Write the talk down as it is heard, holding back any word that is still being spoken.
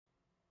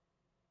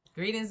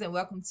Greetings and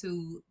welcome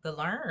to the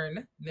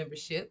Learn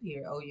membership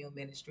here at Oyun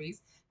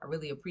Ministries. I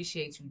really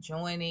appreciate you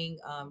joining.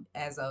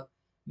 As a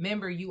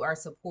member, you are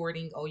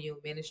supporting Oyun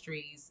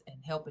Ministries and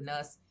helping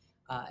us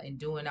and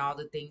doing all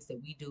the things that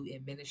we do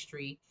in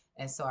ministry.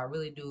 And so I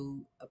really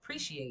do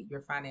appreciate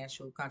your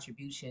financial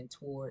contribution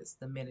towards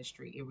the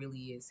ministry. It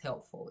really is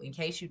helpful. In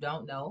case you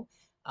don't know,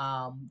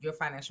 your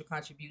financial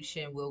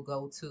contribution will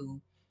go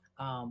to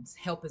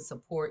help and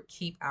support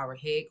keep our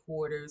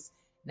headquarters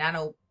not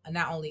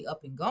only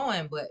up and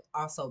going, but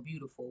also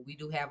beautiful. We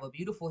do have a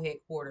beautiful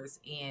headquarters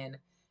in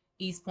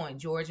East Point,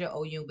 Georgia,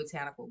 Oyun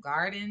Botanical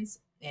Gardens,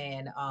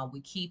 and we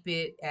keep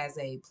it as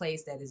a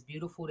place that is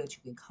beautiful that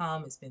you can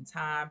come and spend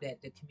time,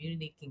 that the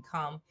community can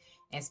come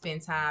and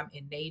spend time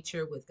in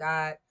nature with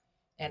God,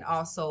 and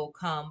also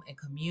come and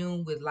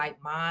commune with like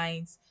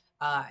minds.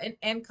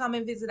 And come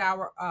and visit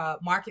our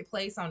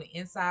marketplace on the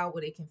inside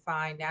where they can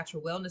find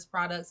natural wellness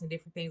products and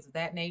different things of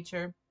that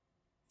nature,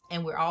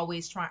 and we're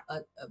always trying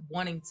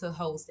wanting to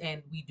host,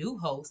 and we do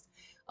host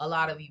a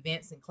lot of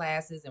events and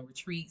classes and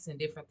retreats and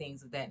different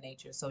things of that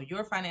nature. So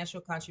your financial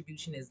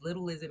contribution, as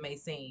little as it may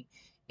seem,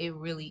 it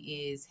really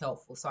is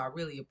helpful. So I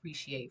really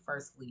appreciate,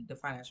 firstly, the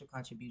financial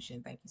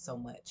contribution. Thank you so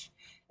much.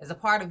 As a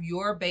part of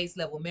your base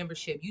level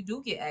membership, you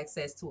do get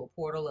access to a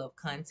portal of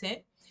content.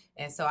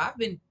 And so I've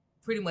been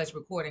pretty much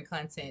recording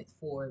content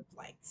for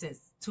like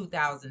since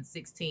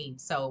 2016.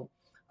 So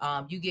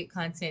you get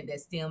content that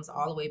stems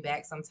all the way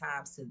back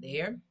sometimes to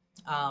there.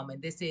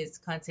 And this is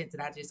content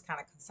that I just kind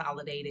of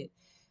consolidated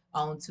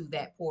onto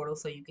that portal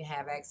so you can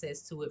have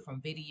access to it,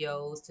 from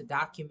videos to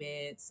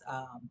documents,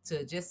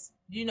 to just,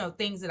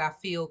 things that I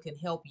feel can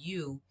help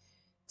you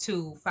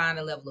to find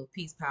a level of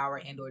peace,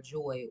 power, and or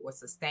joy, or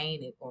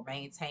sustain it or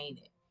maintain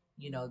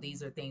it.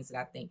 These are things that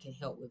I think can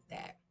help with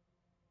that.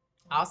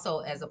 Also,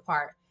 as a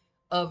part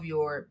of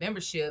your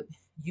membership,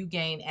 you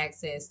gain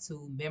access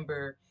to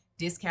member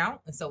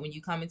discount. And so when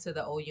you come into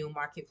the OU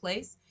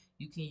marketplace,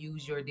 you can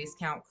use your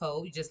discount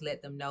code. You just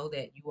let them know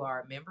that you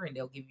are a member and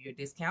they'll give you your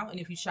discount. And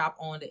if you shop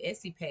on the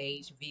Etsy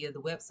page via the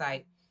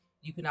website,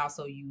 you can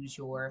also use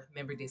your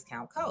member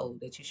discount code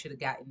that you should have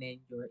gotten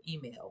in your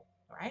email.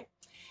 All right.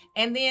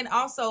 And then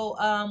also,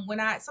 when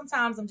I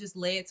sometimes I'm just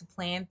led to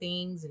plan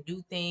things and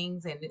do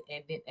things,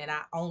 and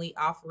I only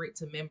offer it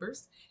to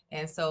members,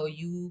 and so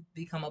you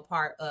become a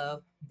part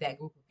of that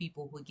group of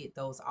people who get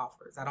those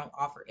offers. I don't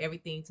offer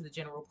everything to the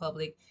general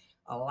public.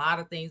 A lot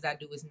of things I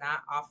do is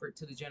not offered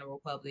to the general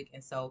public,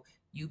 and so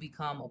you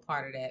become a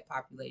part of that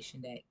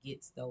population that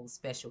gets those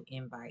special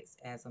invites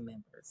as a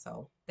member.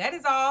 So that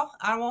is all.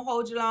 I won't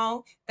hold you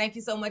long. Thank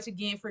you so much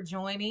again for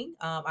joining.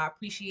 I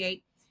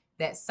appreciate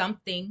that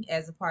something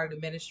as a part of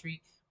the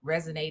ministry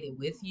resonated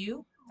with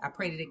you. I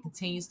pray that it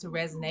continues to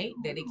resonate,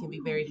 that it can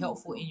be very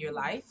helpful in your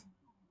life,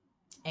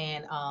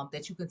 and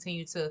that you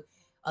continue to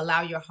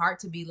allow your heart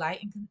to be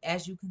light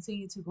as you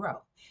continue to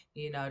grow.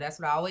 That's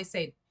what I always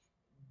say: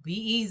 be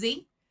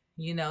easy.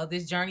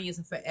 This journey is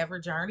a forever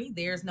journey.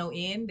 There's no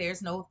end,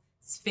 there's no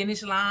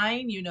finish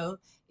line.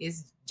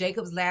 It's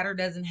Jacob's ladder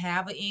doesn't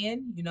have an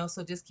end.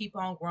 So just keep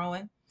on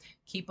growing,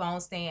 keep on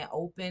staying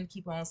open,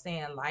 keep on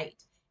staying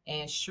light,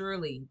 and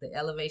surely the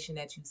elevation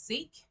that you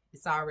seek,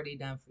 it's already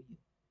done for you.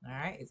 All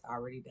right, it's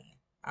already done.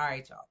 All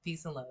right, y'all,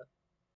 peace and love.